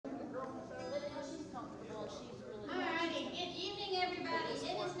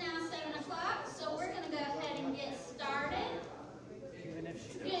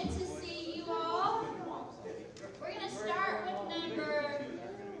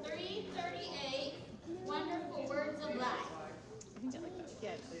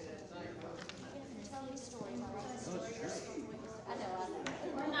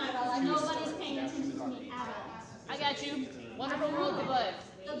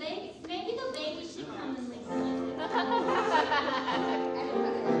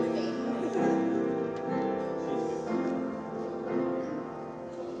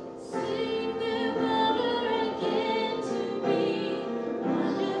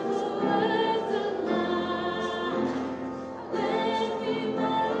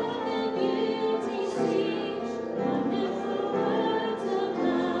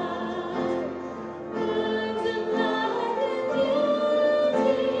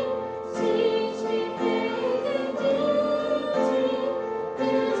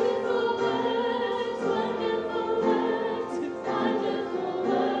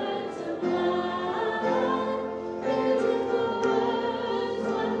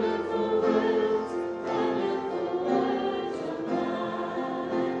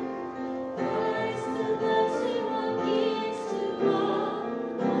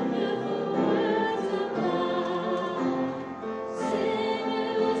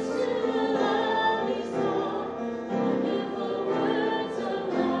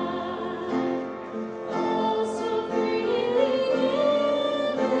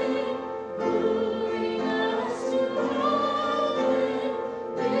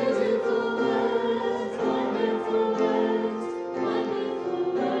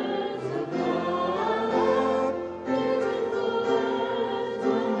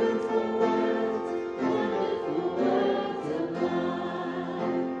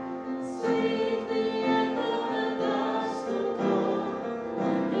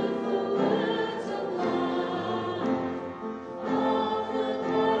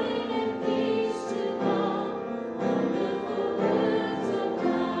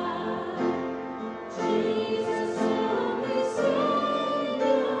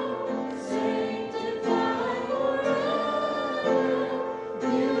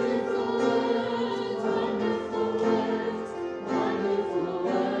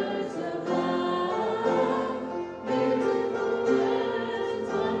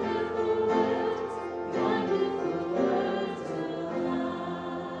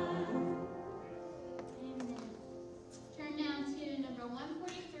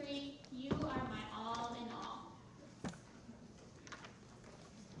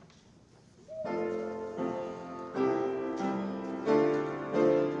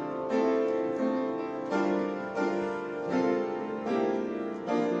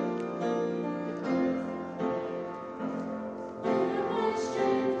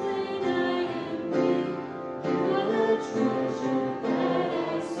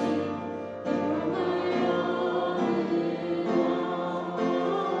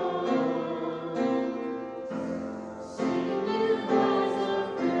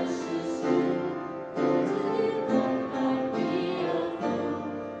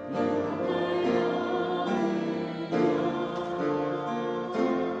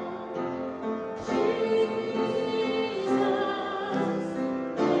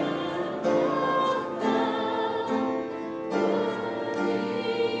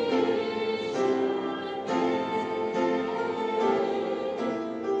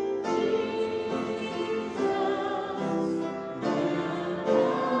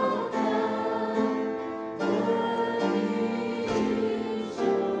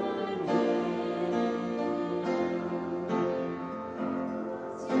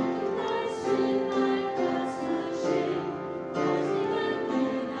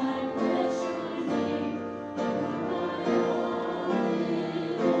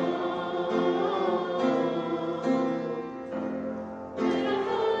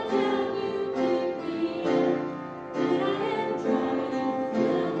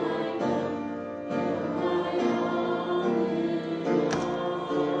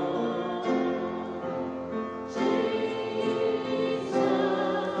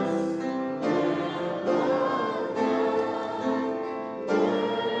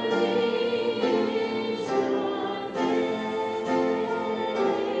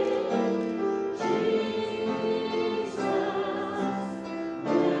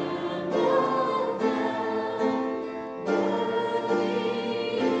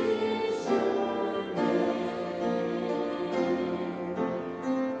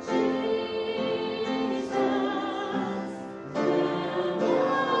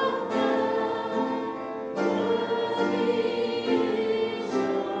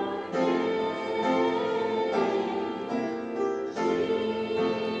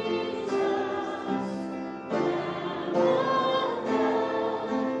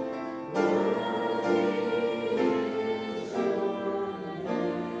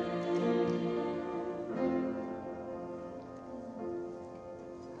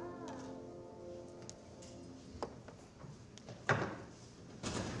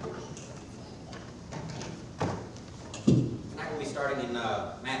starting in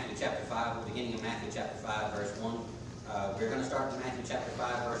Matthew chapter 5, beginning of Matthew chapter 5, verse 1. We're going to start in Matthew chapter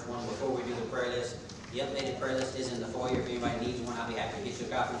 5, verse 1. Before we do the prayer list, the updated prayer list is in the foyer. If anybody needs one, I'll be happy to get you a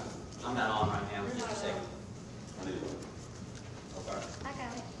copy. I'm not on right now. Just a second. I need one. Okay. I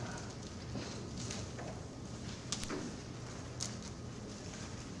got it.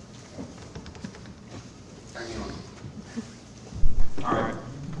 Turn me on. All right.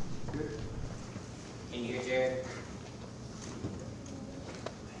 Can you hear Jared?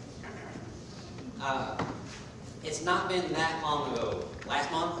 It's not been that long ago.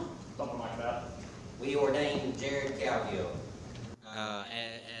 Last month, Something like that. we ordained Jared Cowgill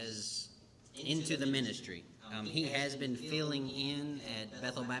as into the ministry. He has been filling in at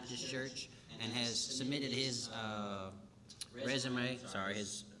Bethel Baptist Church and has submitted his resume. Sorry,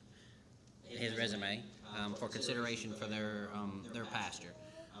 his resume for consideration for their pastor.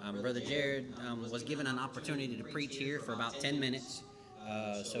 Brother Jared was given an opportunity to preach here for about 10 minutes.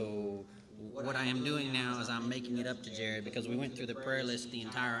 So what I am doing now is I'm making it up to Jared because we went through the prayer list the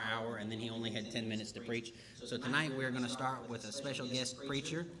entire hour and then he only had 10 minutes to preach. So tonight we're going to start with a special guest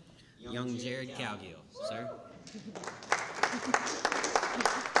preacher, young Jared Cowgill. Sir?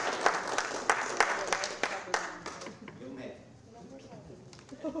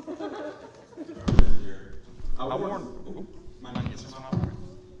 I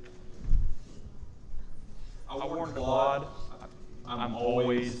warned Claude, I'm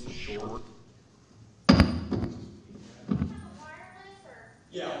always short.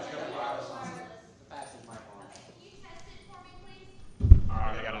 Yeah, it's got a wireless on. The pastor's mic on. Can you test it for me, please? All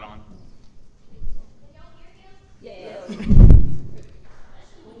right, I got it on. Can y'all hear him?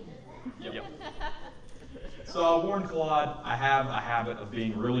 Yeah. Yep. So I warned Claude, I have a habit of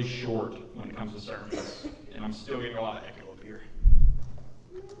being really short when it comes to sermons, and I'm still getting a lot of echo up here.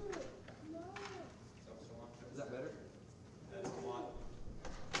 Is that better?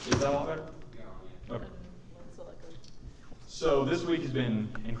 Is that a lot better? Okay. So this week has been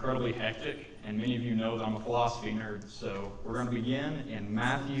incredibly hectic, and many of you know that I'm a philosophy nerd, so we're going to begin in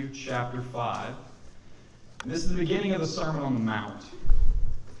Matthew chapter 5. And this is the beginning of the Sermon on the Mount.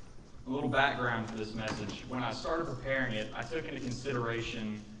 A little background for this message. When I started preparing it, I took into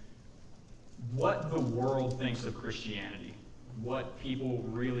consideration what the world thinks of Christianity, what people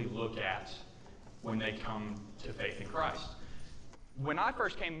really look at when they come to faith in Christ. When I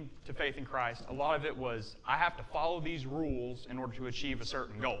first came to faith in Christ, a lot of it was, I have to follow these rules in order to achieve a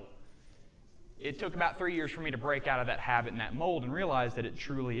certain goal. It took about 3 years for me to break out of that habit and that mold and realize that it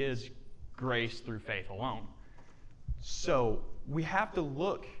truly is grace through faith alone. So we have to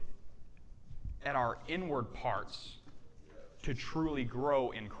look at our inward parts to truly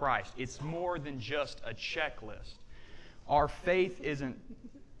grow in Christ. It's more than just a checklist. Our faith isn't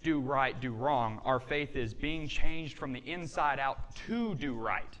do right, do wrong. Our faith is being changed from the inside out to do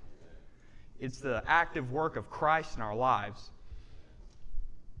right. It's the active work of Christ in our lives.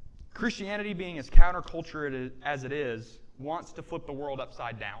 Christianity, being as counterculture as it is, wants to flip the world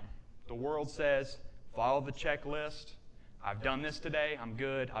upside down. The world says, follow the checklist. I've done this today, I'm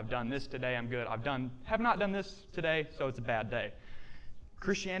good. I've done this today, I'm good. Have not done this today, so it's a bad day.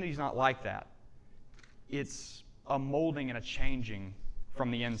 Christianity is not like that. It's a molding and a changing from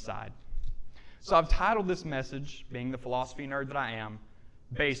the inside. So I've titled this message, being the philosophy nerd that I am,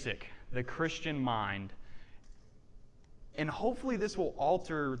 Basic, the Christian Mind. And hopefully this will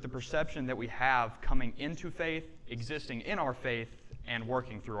alter the perception that we have coming into faith, existing in our faith, and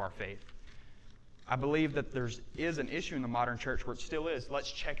working through our faith. I believe that there is an issue in the modern church where it still is. Let's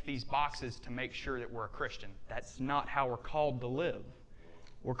check these boxes to make sure that we're a Christian. That's not how we're called to live.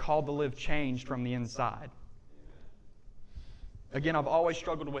 We're called to live changed from the inside. Again, I've always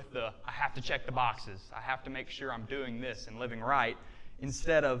struggled with I have to check the boxes. I have to make sure I'm doing this and living right,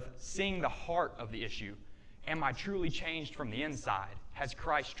 instead of seeing the heart of the issue. Am I truly changed from the inside? Has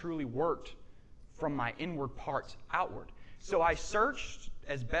Christ truly worked from my inward parts outward? So I searched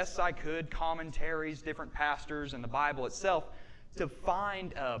as best I could, commentaries, different pastors, and the Bible itself, to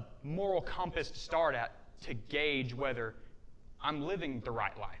find a moral compass to start at to gauge whether I'm living the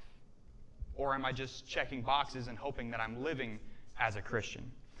right life, or am I just checking boxes and hoping that I'm living as a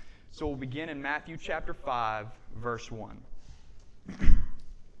Christian. So we'll begin in Matthew chapter 5, verse 1.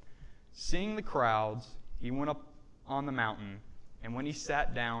 Seeing the crowds, he went up on the mountain, and when he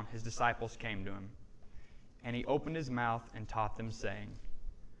sat down, his disciples came to him. And he opened his mouth and taught them, saying,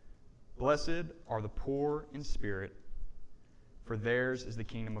 Blessed are the poor in spirit, for theirs is the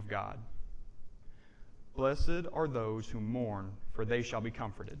kingdom of God. Blessed are those who mourn, for they shall be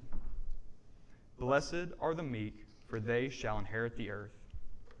comforted. Blessed are the meek, for they shall inherit the earth.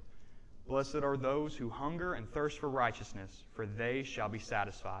 Blessed are those who hunger and thirst for righteousness, for they shall be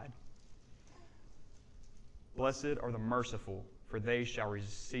satisfied. Blessed are the merciful, for they shall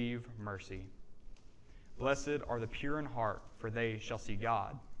receive mercy. Blessed are the pure in heart, for they shall see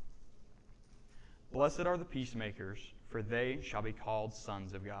God. Blessed are the peacemakers, for they shall be called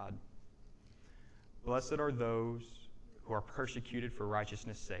sons of God. Blessed are those who are persecuted for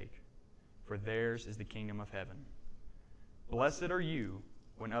righteousness' sake, for theirs is the kingdom of heaven. Blessed are you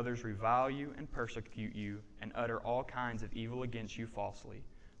when others revile you and persecute you and utter all kinds of evil against you falsely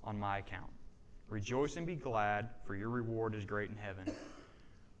on my account. Rejoice and be glad, for your reward is great in heaven.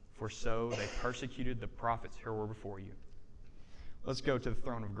 For so they persecuted the prophets who were before you. Let's go to the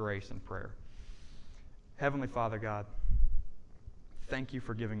throne of grace in prayer. Heavenly Father God, thank you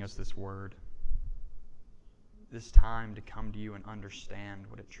for giving us this word, this time to come to you and understand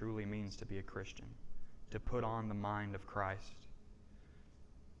what it truly means to be a Christian, to put on the mind of Christ,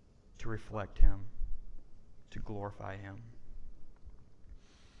 to reflect Him, to glorify Him.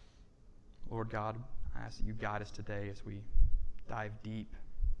 Lord God, I ask that you guide us today as we dive deep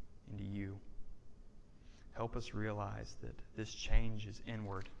into you. Help us realize that this change is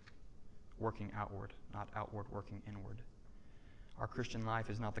inward, working outward, not outward, working inward. Our Christian life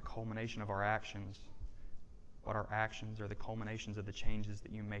is not the culmination of our actions, but our actions are the culminations of the changes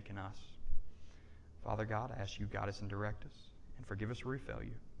that you make in us. Father God, I ask you guide us and direct us, and forgive us where we fail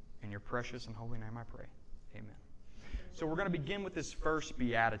you. In your precious and holy name I pray. Amen. So we're going to begin with this first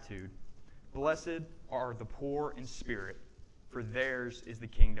beatitude. Blessed are the poor in spirit, for theirs is the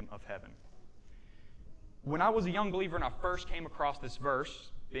kingdom of heaven. When I was a young believer and I first came across this verse,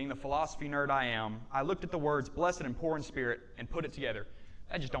 being the philosophy nerd I am, I looked at the words blessed and poor in spirit and put it together.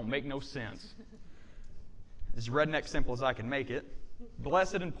 That just don't make no sense. As redneck simple as I can make it.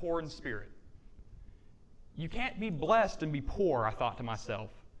 Blessed and poor in spirit. You can't be blessed and be poor, I thought to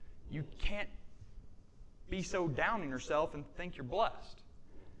myself. You can't be so down on yourself and think you're blessed.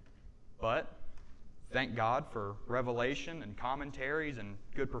 But thank God for revelation and commentaries and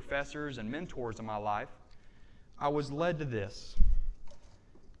good professors and mentors in my life. I was led to this.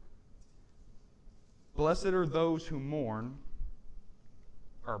 Blessed are those who mourn,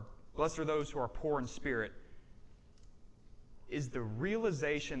 or blessed are those who are poor in spirit, is the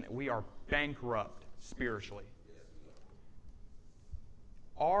realization that we are bankrupt spiritually.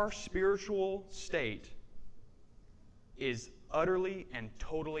 Our spiritual state is utterly and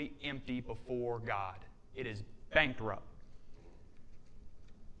totally empty before God. It is bankrupt.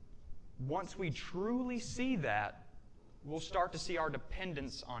 Once we truly see that, we'll start to see our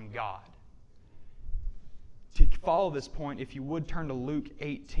dependence on God. To follow this point, if you would turn to Luke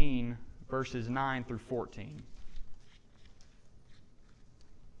 18, verses 9 through 14.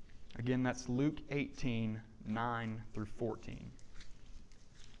 Again, that's Luke 18, 9 through 14.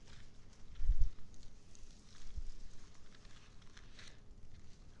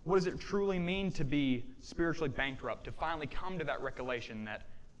 What does it truly mean to be spiritually bankrupt? To finally come to that recollection that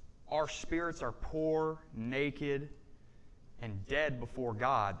our spirits are poor, naked, and dead before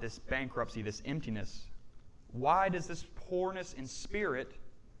God, this bankruptcy, this emptiness. Why does this poorness in spirit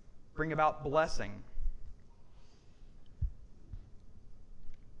bring about blessing?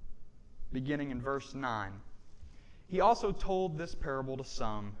 Beginning in verse 9. He also told this parable to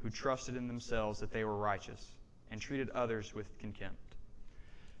some who trusted in themselves that they were righteous and treated others with contempt.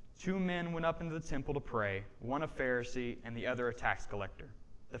 2 men went up into the temple to pray, one a Pharisee and the other a tax collector.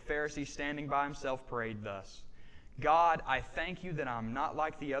 The Pharisee, standing by himself, prayed thus, God, I thank you that I'm not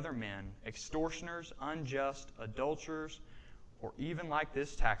like the other men, extortioners, unjust, adulterers, or even like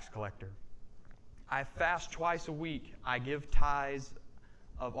this tax collector. I fast twice a week. I give tithes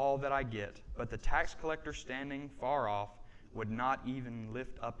of all that I get. But the tax collector, standing far off, would not even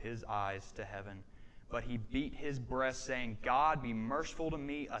lift up his eyes to heaven. But he beat his breast, saying, God, be merciful to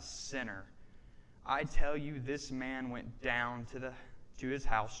me, a sinner. I tell you, this man went down to his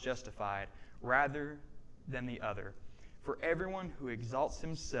house justified, rather than the other. For everyone who exalts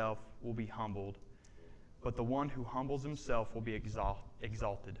himself will be humbled, but the one who humbles himself will be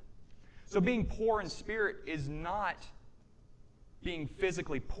exalted. So being poor in spirit is not being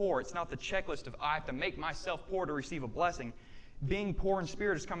physically poor. It's not the checklist of I have to make myself poor to receive a blessing. Being poor in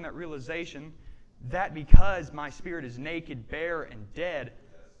spirit is coming to that realization that because my spirit is naked, bare, and dead,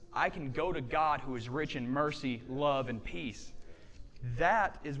 I can go to God who is rich in mercy, love, and peace.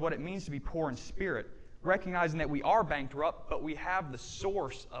 That is what it means to be poor in spirit. Recognizing that we are bankrupt, but we have the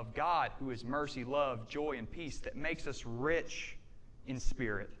source of God who is mercy, love, joy, and peace that makes us rich in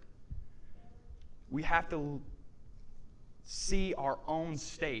spirit. We have to see our own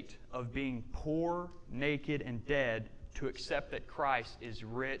state of being poor, naked, and dead to accept that Christ is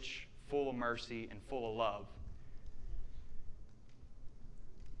rich, full of mercy, and full of love.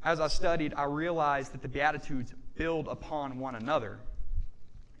 As I studied, I realized that the Beatitudes build upon one another.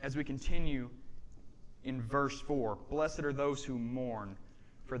 As we continue in verse 4, blessed are those who mourn,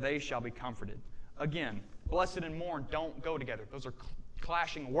 for they shall be comforted. Again, blessed and mourn don't go together. Those are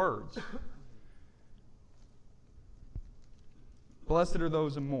clashing words. Blessed are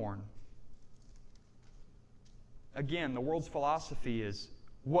those who mourn. Again, the world's philosophy is,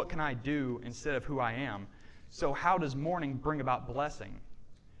 what can I do instead of who I am? So how does mourning bring about blessing?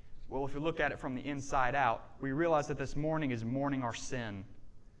 Well, if we look at it from the inside out, we realize that this mourning is mourning our sin.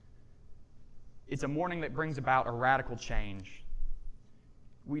 It's a mourning that brings about a radical change.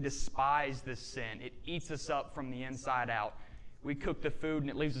 We despise this sin. It eats us up from the inside out. We cook the food and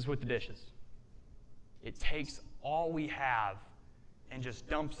it leaves us with the dishes. It takes all we have and just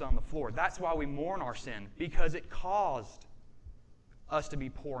dumps it on the floor. That's why we mourn our sin, because it caused us to be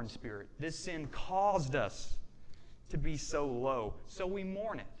poor in spirit. This sin caused us to be so low, so we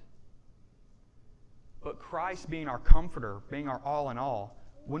mourn it. But Christ being our comforter, being our all in all,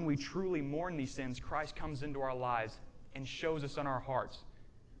 when we truly mourn these sins, Christ comes into our lives and shows us in our hearts,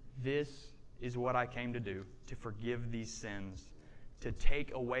 this is what I came to do, to forgive these sins, to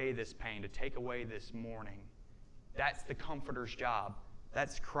take away this pain, to take away this mourning. That's the comforter's job.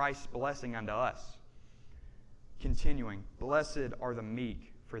 That's Christ's blessing unto us. Continuing, blessed are the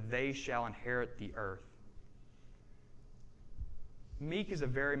meek, for they shall inherit the earth. Meek is a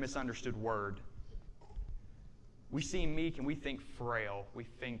very misunderstood word. We see meek and we think frail, we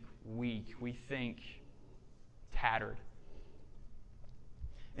think weak, we think tattered.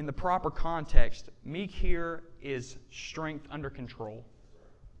 In the proper context, meek here is strength under control.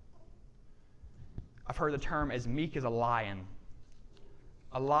 I've heard the term as meek as a lion.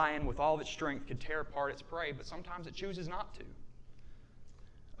 A lion with all of its strength could tear apart its prey, but sometimes it chooses not to.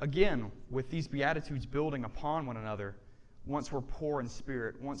 Again, with these Beatitudes building upon one another, once we're poor in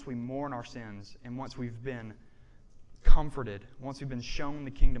spirit, once we mourn our sins, and once we've been comforted, once we've been shown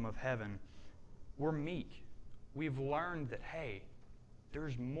the kingdom of heaven, we're meek. We've learned that, hey,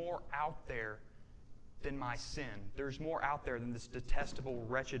 there's more out there than my sin. There's more out there than this detestable,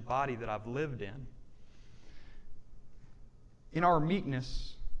 wretched body that I've lived in. In our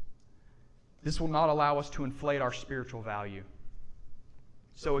meekness, this will not allow us to inflate our spiritual value.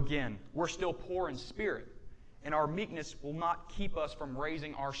 So again, we're still poor in spirit, and our meekness will not keep us from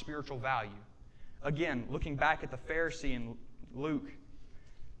raising our spiritual value. Again, looking back at the Pharisee in Luke,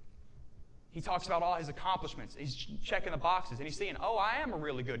 he talks about all his accomplishments. He's checking the boxes, and he's saying, oh, I am a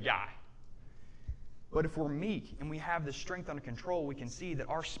really good guy. But if we're meek and we have the strength under control, we can see that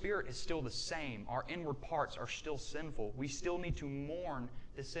our spirit is still the same. Our inward parts are still sinful. We still need to mourn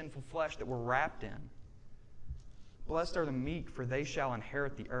the sinful flesh that we're wrapped in. Blessed are the meek, for they shall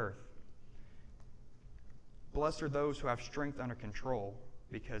inherit the earth. Blessed are those who have strength under control,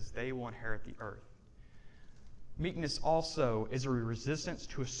 because they will inherit the earth. Meekness also is a resistance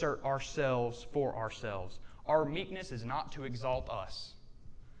to assert ourselves for ourselves. Our meekness is not to exalt us.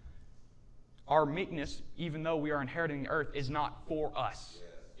 Our meekness, even though we are inheriting the earth, is not for us.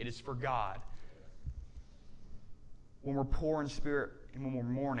 It is for God. When we're poor in spirit and when we're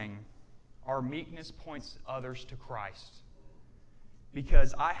mourning, our meekness points others to Christ.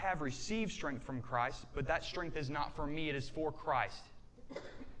 Because I have received strength from Christ, but that strength is not for me, it is for Christ.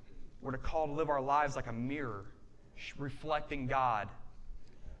 We're called to live our lives like a mirror, reflecting God.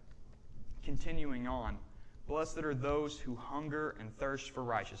 Continuing on, blessed are those who hunger and thirst for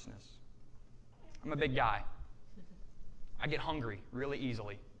righteousness. I'm a big guy. I get hungry really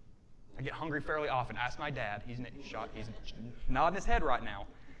easily. I get hungry fairly often. Ask my dad. He's nodding his head right now.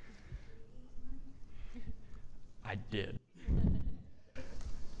 I did.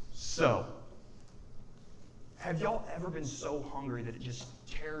 So, have y'all ever been so hungry that it just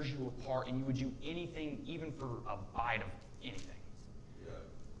tears you apart and you would do anything even for a bite of anything? Yeah.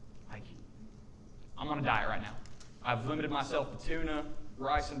 Like, I'm on a diet right now. I've limited myself to tuna,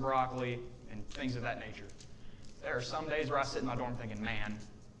 rice and broccoli, and things of that nature. There are some days where I sit in my dorm thinking, man,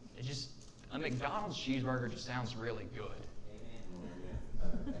 a McDonald's cheeseburger just sounds really good.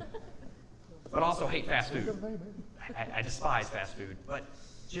 But I also hate fast food. I despise fast food. But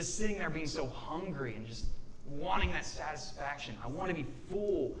just sitting there being so hungry and just wanting that satisfaction. I want to be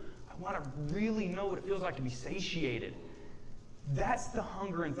full. I want to really know what it feels like to be satiated. That's the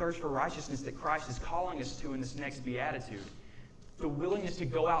hunger and thirst for righteousness that Christ is calling us to in this next beatitude. The willingness to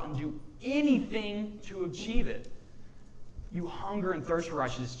go out and do anything to achieve it. You hunger and thirst for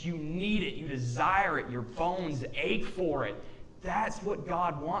righteousness. You need it. You desire it. Your bones ache for it. That's what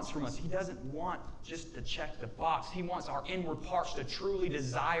God wants from us. He doesn't want just to check the box. He wants our inward parts to truly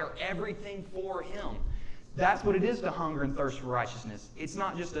desire everything for Him. That's what it is to hunger and thirst for righteousness. It's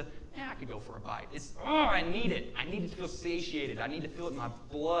not just I could go for a bite. It's, I need it. I need to feel satiated. I need to feel it in my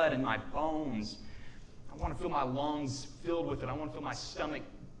blood and my bones. I want to feel my lungs filled with it. I want to feel my stomach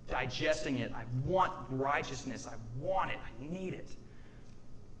digesting it. I want righteousness. I want it. I need it.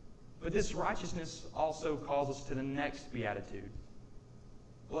 But this righteousness also calls us to the next beatitude.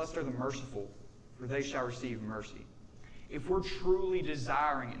 Blessed are the merciful, for they shall receive mercy. If we're truly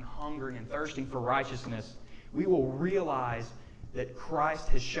desiring and hungering and thirsting for righteousness, we will realize that Christ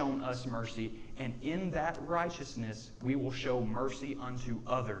has shown us mercy, and in that righteousness, we will show mercy unto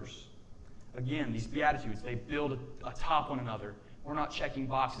others. Again, these Beatitudes, they build atop one another. We're not checking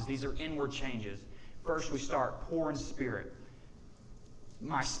boxes. These are inward changes. First, we start poor in spirit.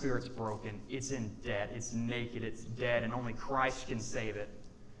 My spirit's broken. It's in debt. It's naked. It's dead, and only Christ can save it.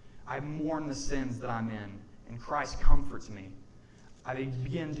 I mourn the sins that I'm in, and Christ comforts me. I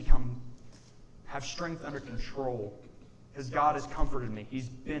begin to have strength under control, because God has comforted me. He's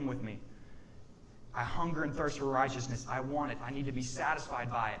been with me. I hunger and thirst for righteousness. I want it. I need to be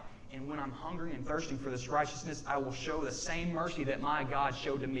satisfied by it. And when I'm hungering and thirsting for this righteousness, I will show the same mercy that my God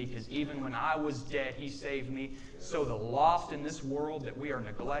showed to me, because even when I was dead, He saved me. So the lost in this world that we are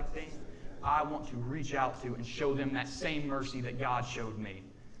neglecting, I want to reach out to and show them that same mercy that God showed me.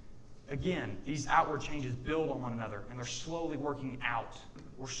 Again, these outward changes build on one another, and they're slowly working out.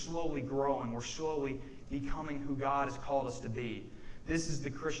 We're slowly growing. We're slowly becoming who God has called us to be. This is the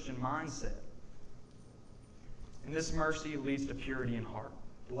Christian mindset. And this mercy leads to purity in heart.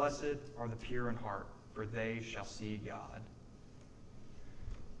 Blessed are the pure in heart, for they shall see God.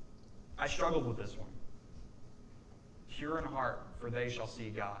 I struggled with this one. Pure in heart, for they shall see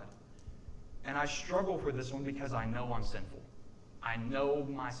God. And I struggle with this one because I know I'm sinful. I know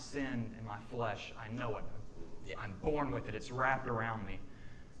my sin in my flesh. I know it. I'm born with it. It's wrapped around me.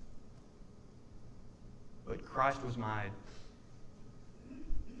 But Christ was my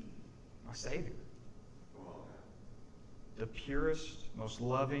Savior. The purest, most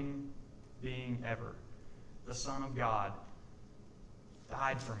loving being ever, the Son of God,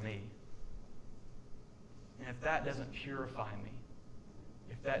 died for me. And if that doesn't purify me,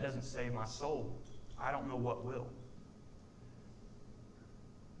 if that doesn't save my soul, I don't know what will.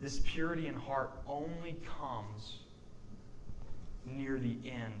 This purity in heart only comes near the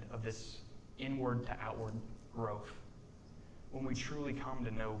end of this inward to outward growth, when we truly come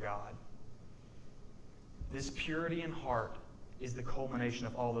to know God. This purity in heart is the culmination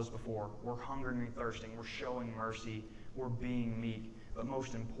of all those before. We're hungering and thirsting. We're showing mercy. We're being meek. But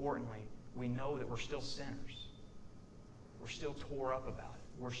most importantly, we know that we're still sinners. We're still tore up about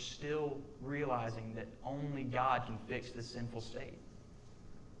it. We're still realizing that only God can fix this sinful state.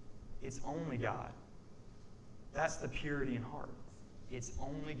 It's only God. That's the purity in heart. It's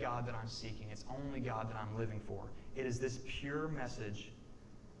only God that I'm seeking. It's only God that I'm living for. It is this pure message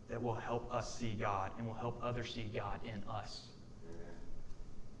that will help us see God and will help others see God in us.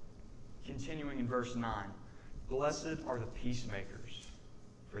 Continuing in verse 9, blessed are the peacemakers,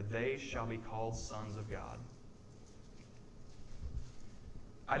 for they shall be called sons of God.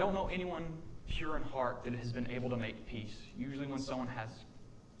 I don't know anyone pure in heart that has been able to make peace. Usually when someone has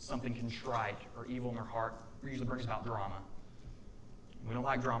something contrite or evil in their heart, it usually brings about drama. We don't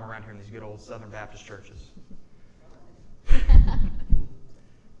like drama around here in these good old Southern Baptist churches.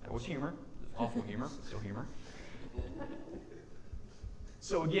 That was humor. Awful humor, but still humor.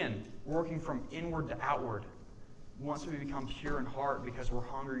 So again, working from inward to outward. Once we become pure in heart because we're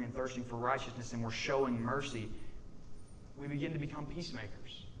hungry and thirsting for righteousness and we're showing mercy, we begin to become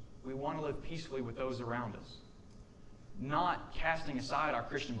peacemakers. We want to live peacefully with those around us. Not casting aside our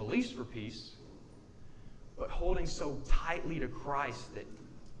Christian beliefs for peace, but holding so tightly to Christ that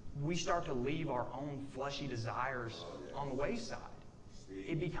we start to leave our own fleshy desires on the wayside.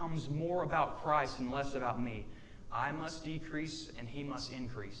 It becomes more about Christ and less about me. I must decrease and He must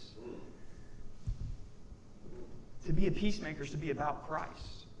increase. To be a peacemaker is to be about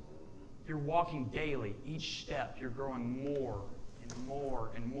Christ. You're walking daily. Each step, you're growing more and more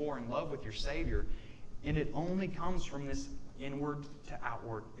and more in love with your Savior. And it only comes from this inward to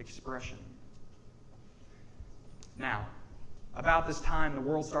outward expression. Now, about this time, the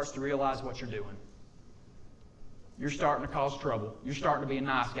world starts to realize what you're doing. You're starting to cause trouble. You're starting to be a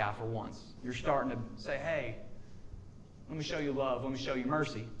nice guy for once. You're starting to say, hey, let me show you love. Let me show you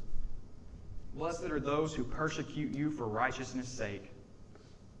mercy. Blessed are those who persecute you for righteousness' sake,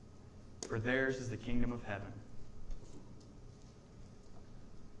 for theirs is the kingdom of heaven.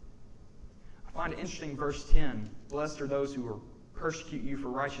 I find it interesting, verse 10, blessed are those who are persecute you for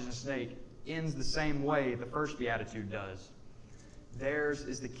righteousness' sake ends the same way the first beatitude does. Theirs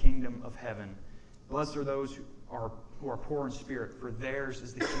is the kingdom of heaven. Blessed are those who are poor in spirit, for theirs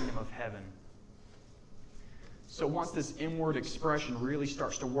is the kingdom of heaven. So once this inward expression really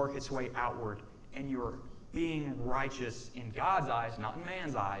starts to work its way outward, and you're being righteous in God's eyes, not in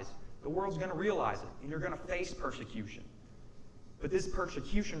man's eyes, the world's going to realize it, and you're going to face persecution. But this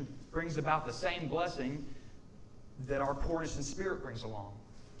persecution brings about the same blessing that our poorness in spirit brings along.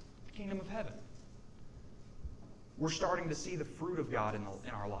 The kingdom of heaven. We're starting to see the fruit of God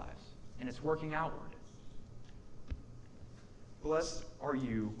in our lives, and it's working outward. Blessed are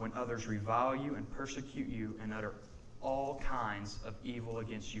you when others revile you and persecute you and utter all kinds of evil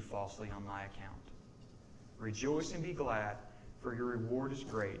against you falsely on my account. Rejoice and be glad, for your reward is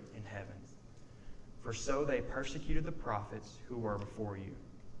great in heaven. For so they persecuted the prophets who were before you.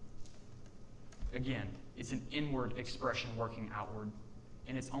 Again, it's an inward expression working outward,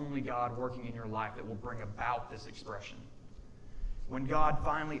 and it's only God working in your life that will bring about this expression. When God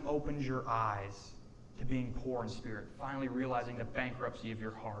finally opens your eyes to being poor in spirit, finally realizing the bankruptcy of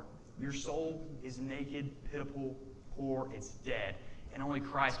your heart, your soul is naked, pitiful, poor, it's dead, and only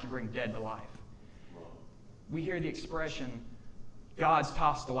Christ can bring dead to life. We hear the expression, God's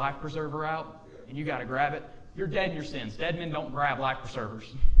tossed the life preserver out, and you got to grab it. You're dead in your sins. Dead men don't grab life preservers.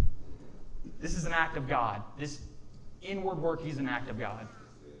 This is an act of God. This inward work is an act of God,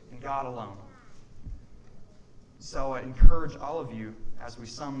 and God alone. So I encourage all of you, as we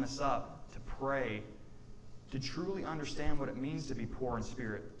sum this up, to pray, to truly understand what it means to be poor in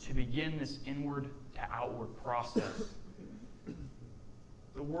spirit, to begin this inward to outward process.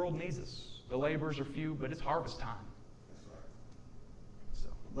 The world needs us. The laborers are few, but it's harvest time. So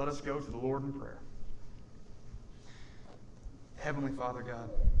let us go to the Lord in prayer. Heavenly Father God,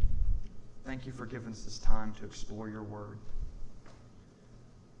 thank you for giving us this time to explore your word,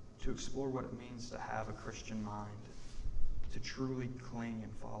 to explore what it means to have a Christian mind, to truly cling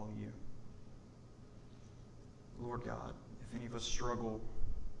and follow you. Lord God, if any of us struggle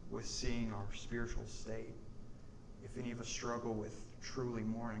with seeing our spiritual state, if any of us struggle with truly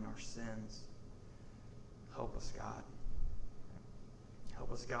mourning our sins, help us, God.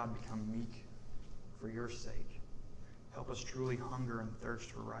 Help us, God, become meek for your sake. Help us truly hunger and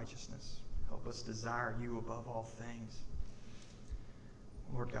thirst for righteousness. Help us desire you above all things.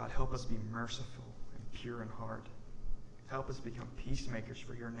 Lord God, help us be merciful and pure in heart. Help us become peacemakers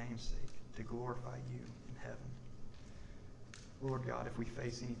for your name's sake, to glorify you in heaven. Lord God, if we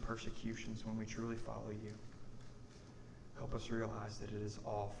face any persecutions when we truly follow you, help us realize that it is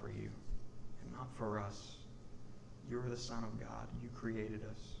all for you and not for us. You are the Son of God. You created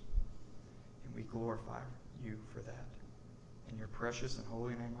us, and we glorify you for that. In your precious and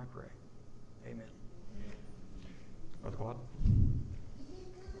holy name I pray. Amen. Brother Quad.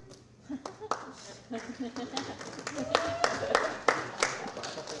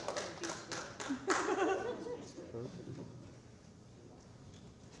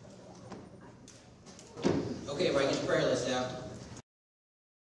 Okay, everybody, get your prayer list out.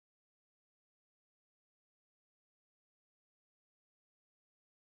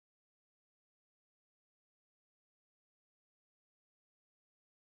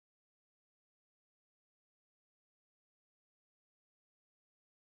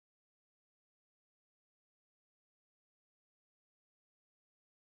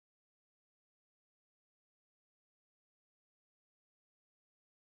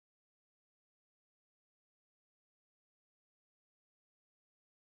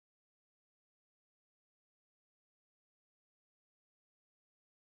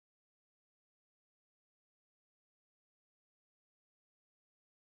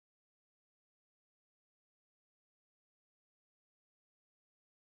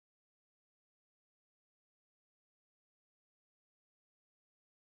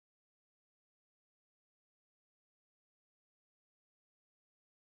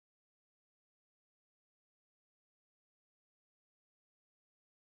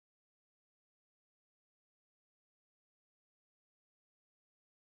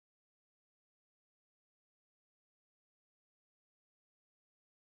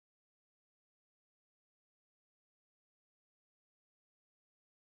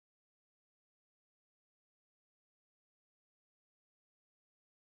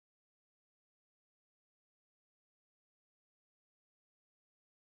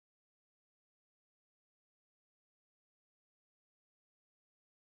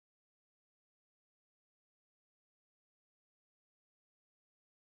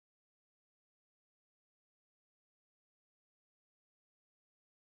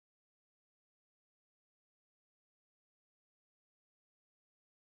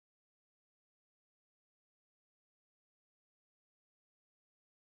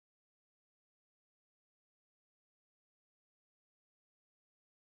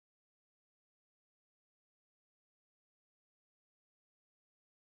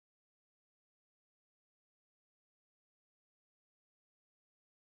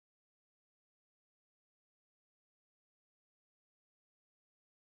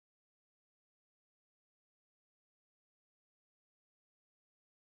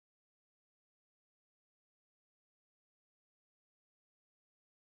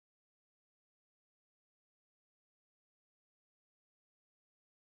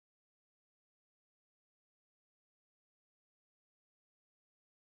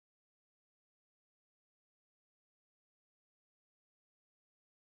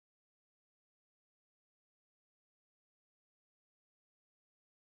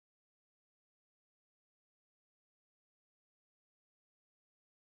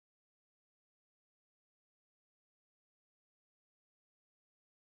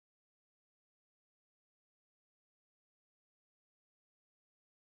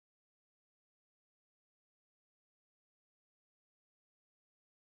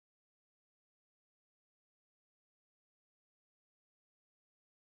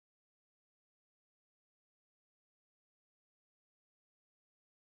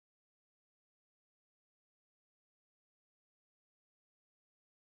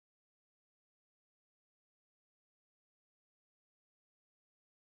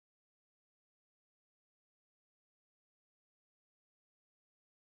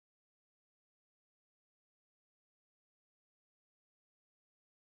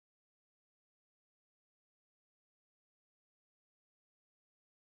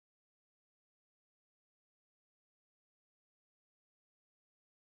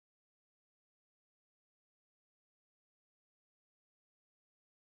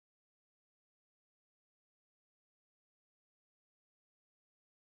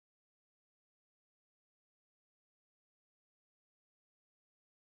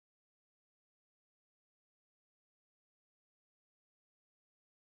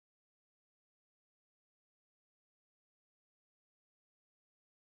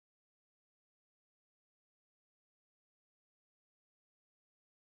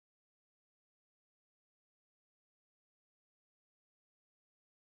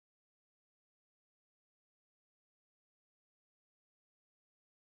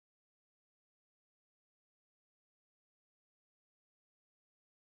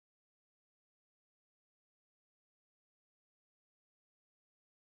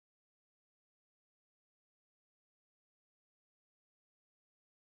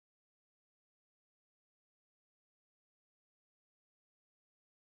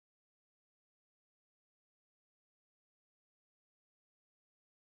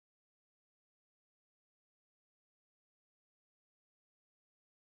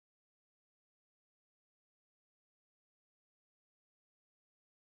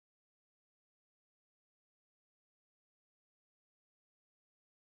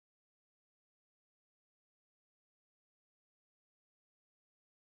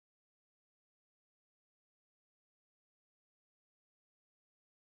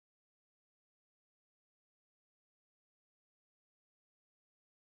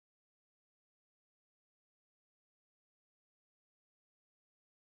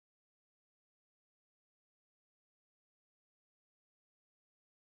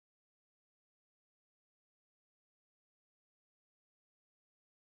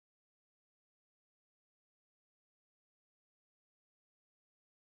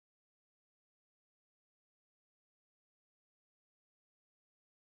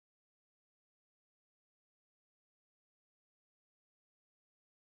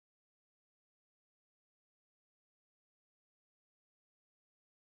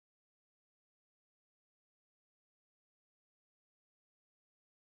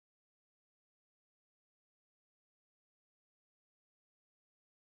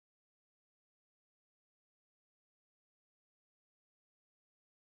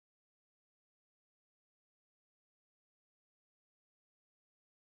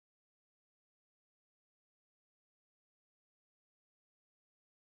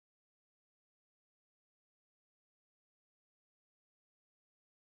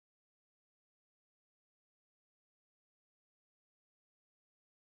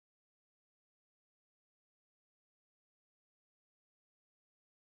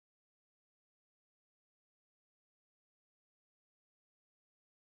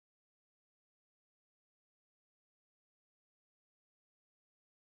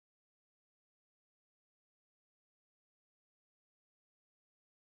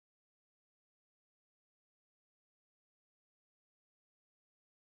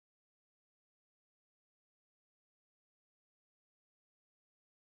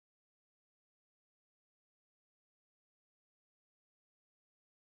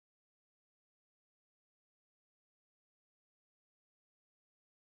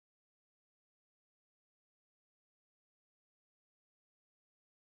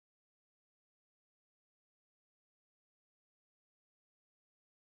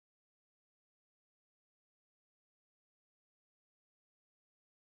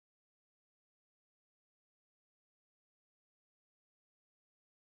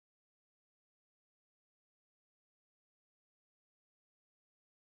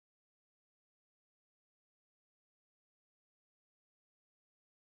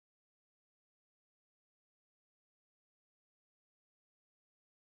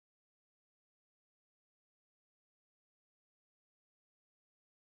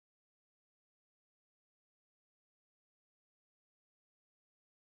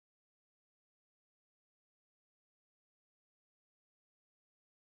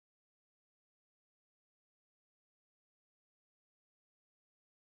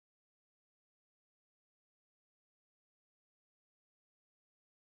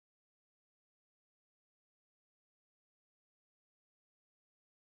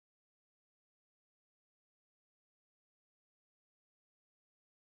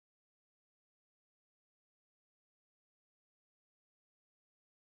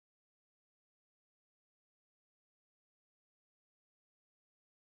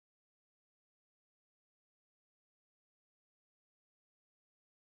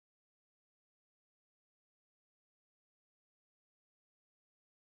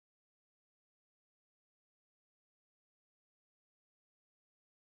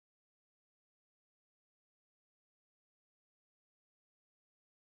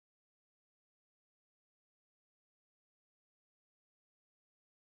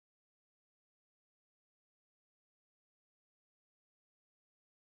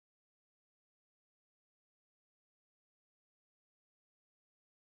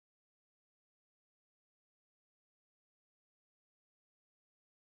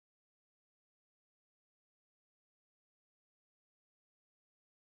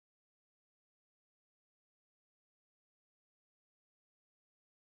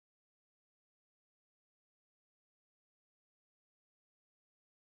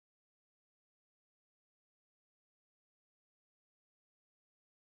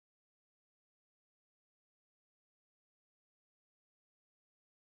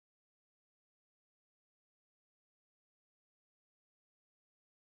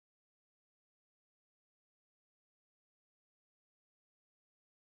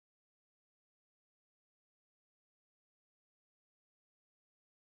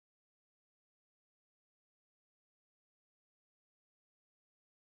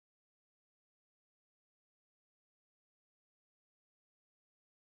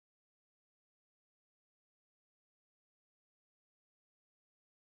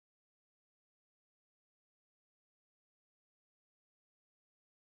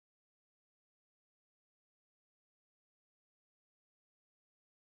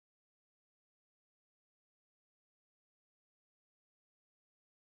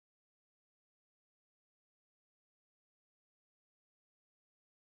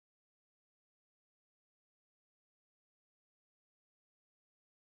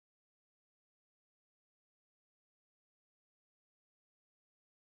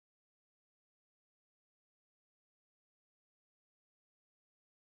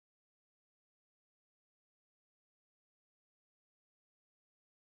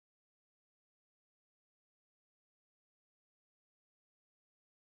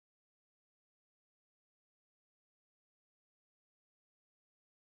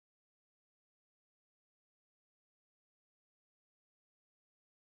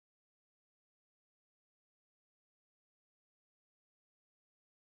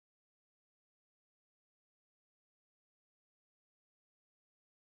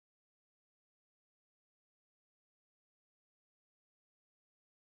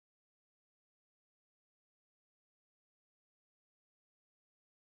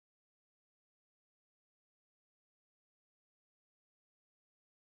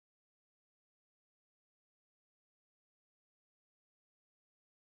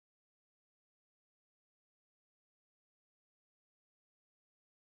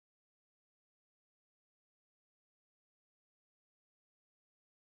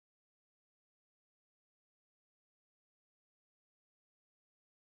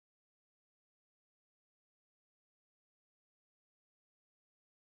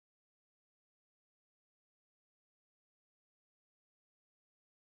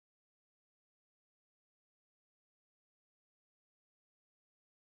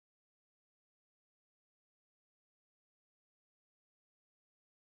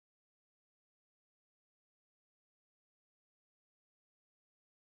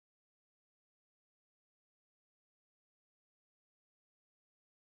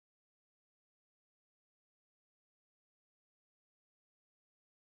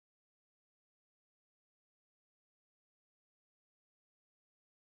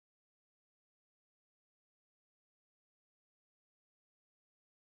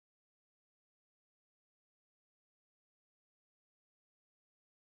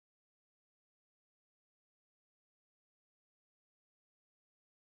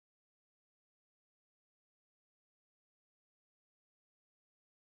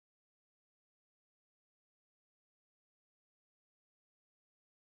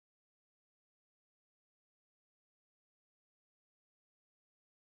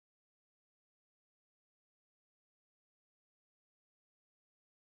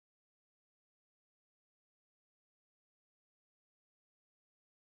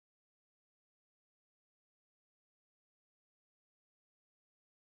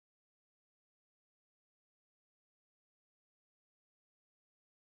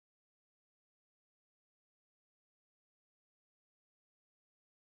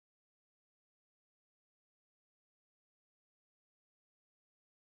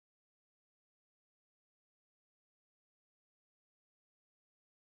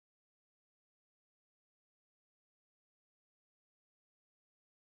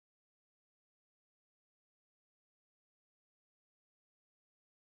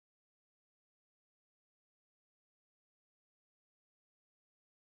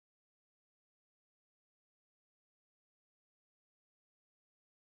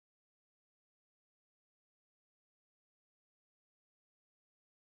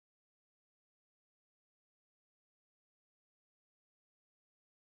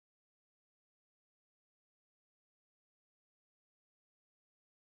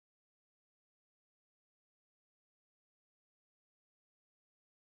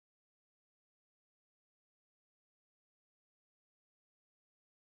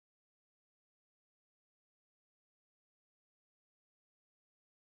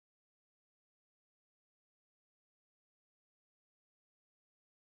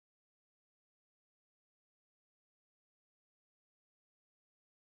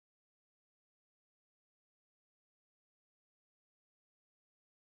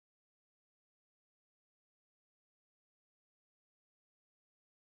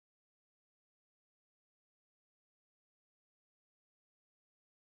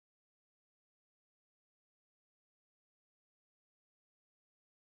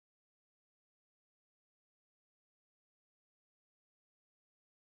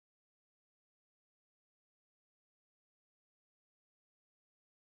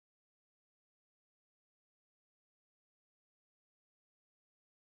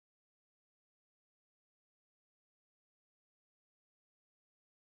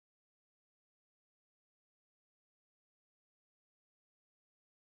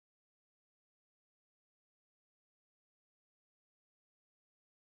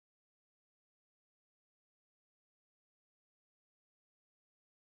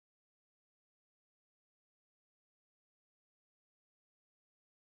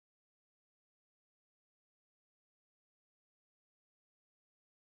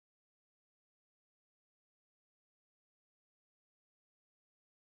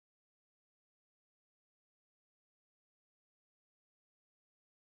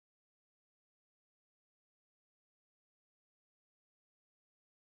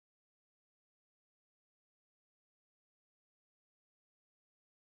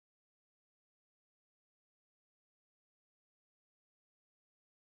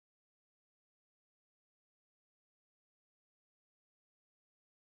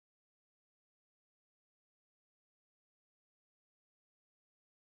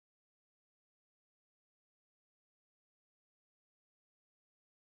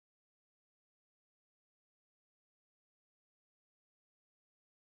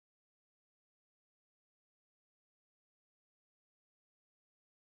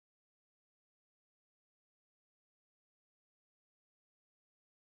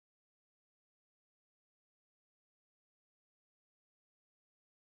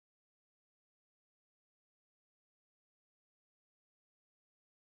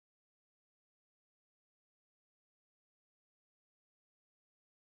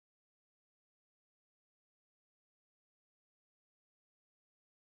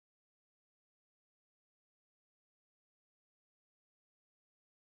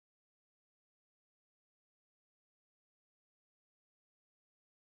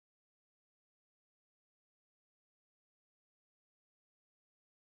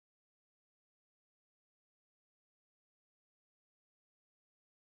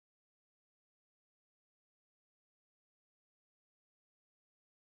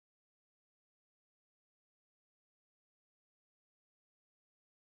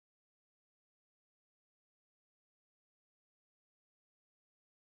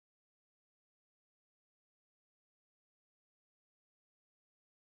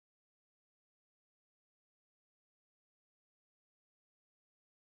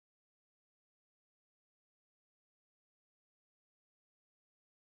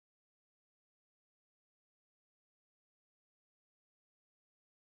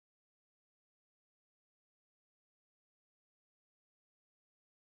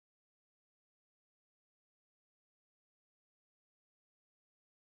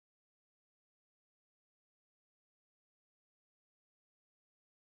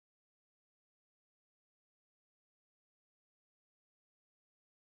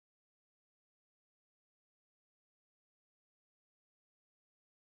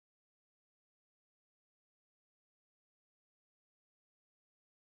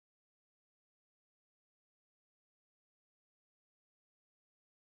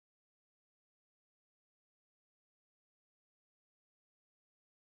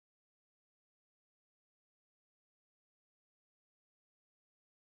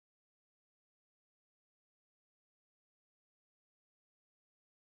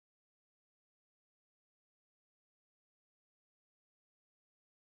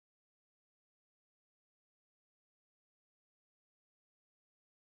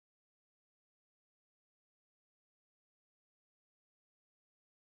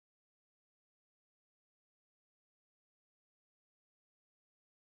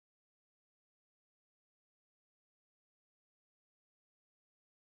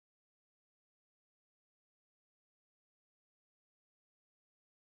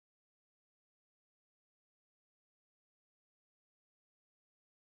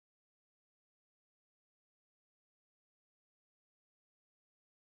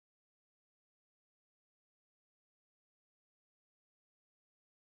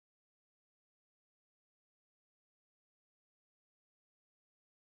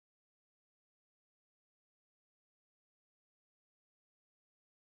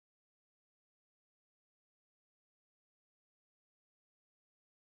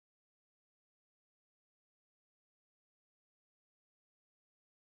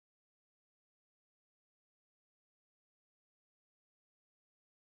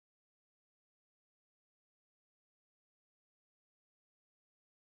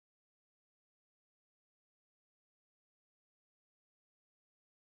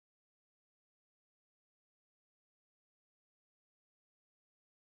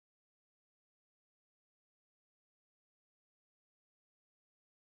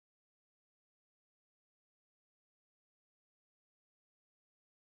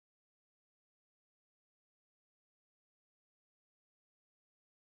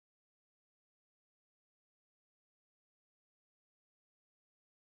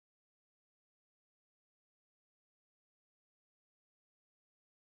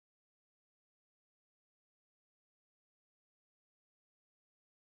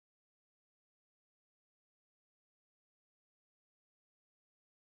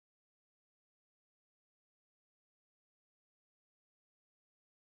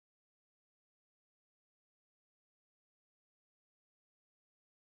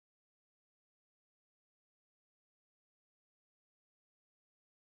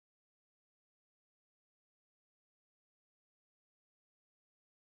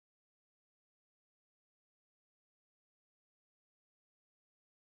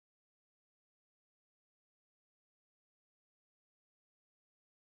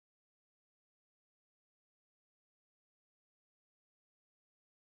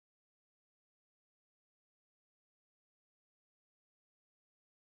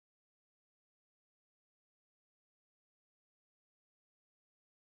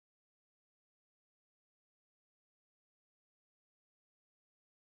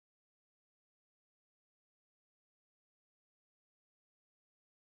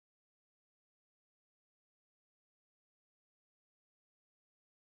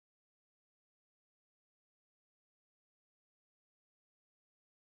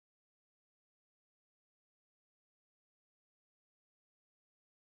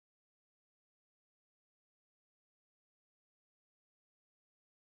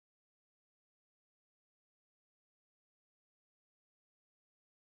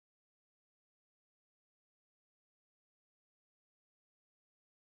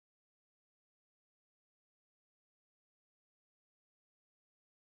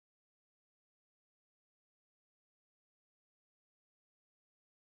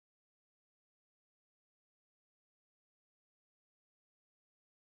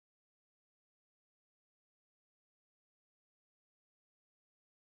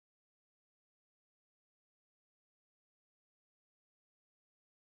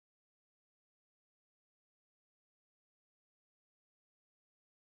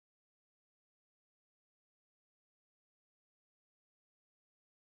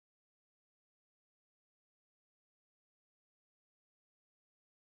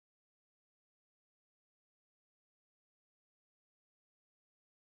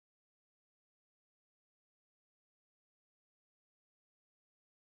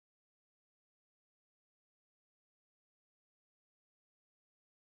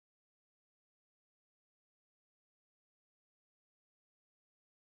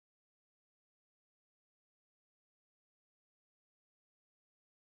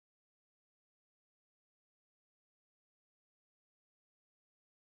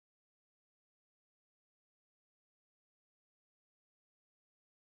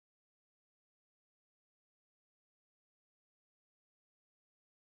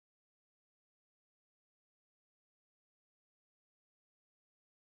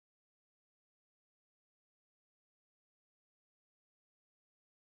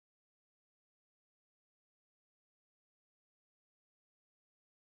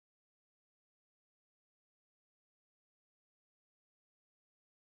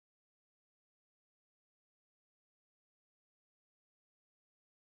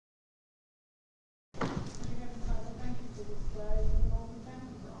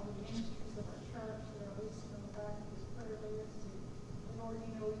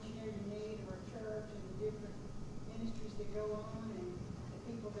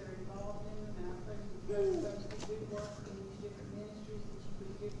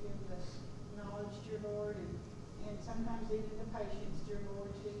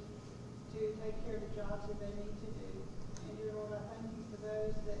 take care of the jobs that they need to do. And dear Lord, I thank you for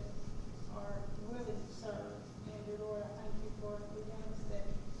those that are willing to serve. And dear Lord, I thank you for the ones that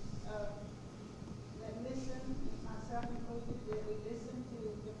listen, myself included, that we listen